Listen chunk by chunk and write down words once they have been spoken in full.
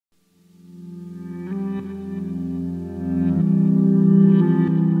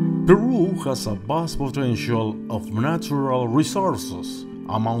Peru has a vast potential of natural resources.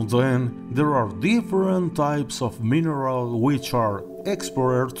 Among them, there are different types of minerals which are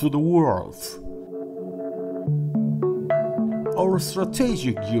exported to the world. Our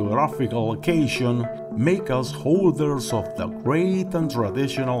strategic geographical location makes us holders of the great and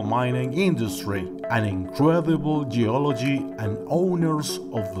traditional mining industry, an incredible geology, and owners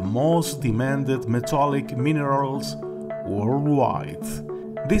of the most demanded metallic minerals worldwide.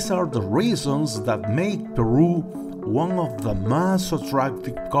 These are the reasons that make Peru one of the most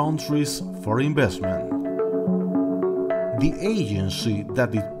attractive countries for investment. The agency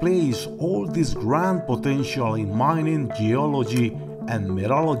that displays all this grand potential in mining, geology, and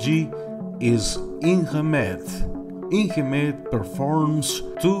metallurgy is Ingemmet. Ingemmet performs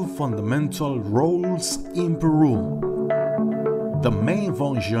two fundamental roles in Peru. The main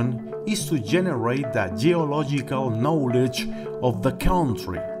function is to generate the geological knowledge of the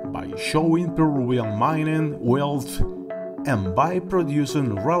country by showing Peruvian mining wealth and by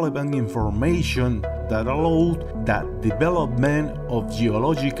producing relevant information that allowed the development of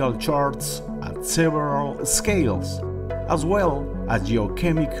geological charts at several scales, as well as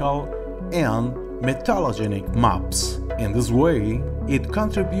geochemical and metallogenic maps. In this way, it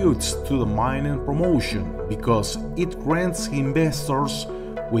contributes to the mining promotion because it grants investors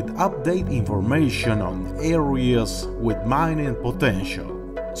with updated information on areas with mining potential.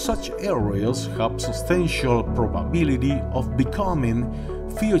 Such areas have substantial probability of becoming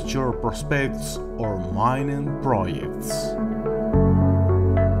future prospects or mining projects.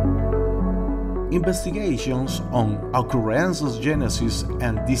 Investigations on occurrences, genesis,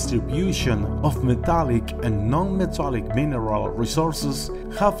 and distribution of metallic and non-metallic mineral resources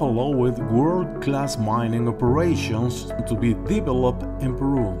have allowed world-class mining operations to be developed in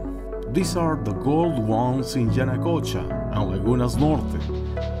Peru. These are the gold ones in Yanacocha and Lagunas Norte,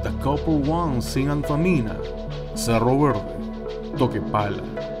 the copper ones in Antamina, Cerro Verde,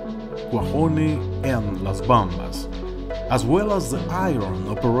 Toquepala, Cuajone, and Las Bambas, as well as the iron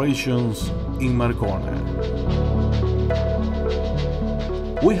operations in Marcona.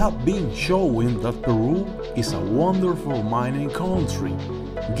 We have been showing that Peru is a wonderful mining country,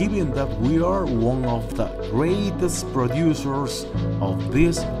 given that we are one of the greatest producers of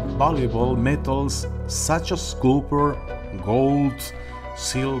these valuable metals such as copper, gold,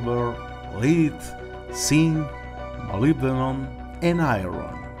 silver, lead, zinc, molybdenum, and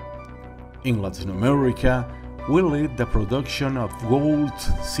iron. In Latin America, we lead the production of gold,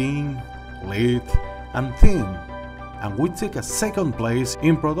 zinc, lead, and tin, and we take a second place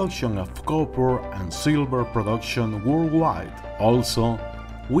in production of copper and silver production worldwide. Also,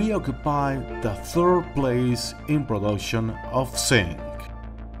 we occupy the third place in production of zinc.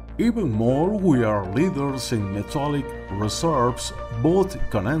 Even more, we are leaders in metallic reserves both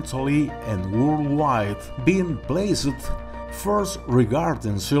continentally and worldwide, being placed first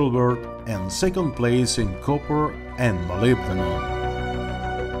regarding silver and second place in copper and molybdenum.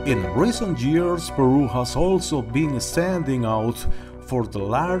 In recent years, Peru has also been standing out for the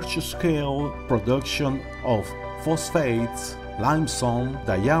large-scale production of phosphates, limestone,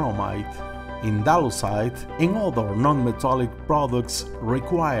 dynamite, indalsite, and other non-metallic products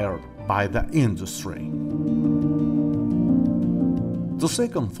required by the industry. The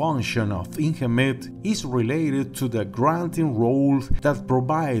second function of Ingemmet is related to the granting role that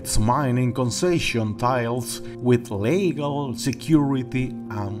provides mining concession titles with legal security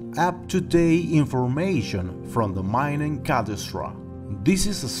and up-to-date information from the mining cadastre. This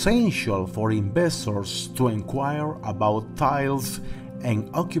is essential for investors to inquire about titles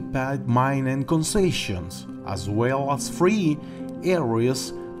and occupied mining concessions, as well as free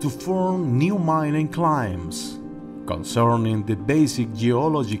areas to form new mining claims. Concerning the basic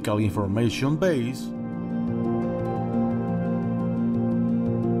geological information base,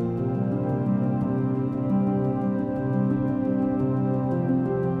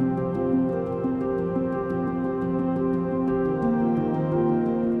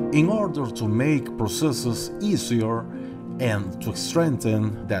 in order to make processes easier and to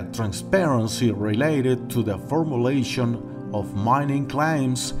strengthen the transparency related to the formulation of mining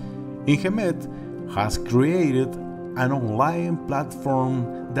claims, Ingemmet has created an online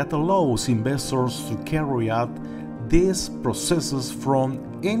platform that allows investors to carry out these processes from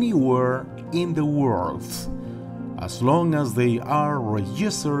anywhere in the world, as long as they are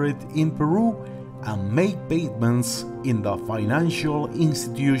registered in Peru and make payments in the financial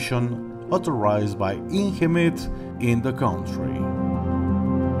institution authorized by Ingemmet in the country.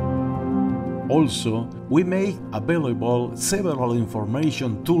 Also, we make available several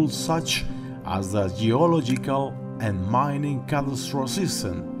information tools such as the geological and mining cadastral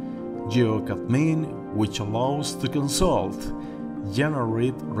system, GeoCadMin, which allows to consult,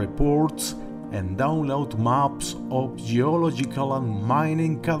 generate reports, and download maps of geological and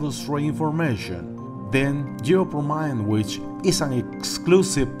mining cadastral information. Then GeoProMine, which is an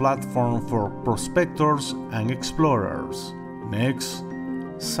exclusive platform for prospectors and explorers. Next,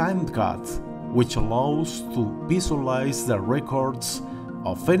 SignCat, which allows to visualize the records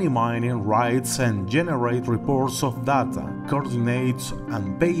of any mining rights and generate reports of data, coordinates,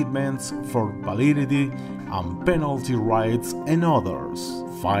 and payments for validity and penalty rights and others.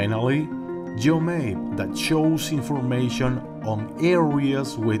 Finally, GeoMap, that shows information on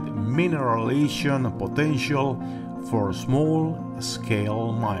areas with mineralization potential for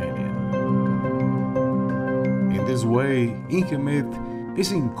small-scale mining. In this way, Ingemmet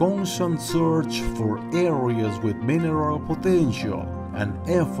is in constant search for areas with mineral potential, an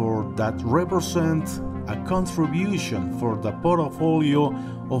effort that represents a contribution for the portfolio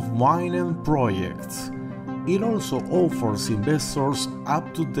of mining projects. It also offers investors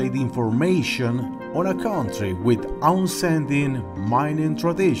up-to-date information on a country with outstanding mining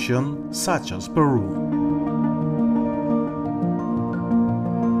tradition such as Peru.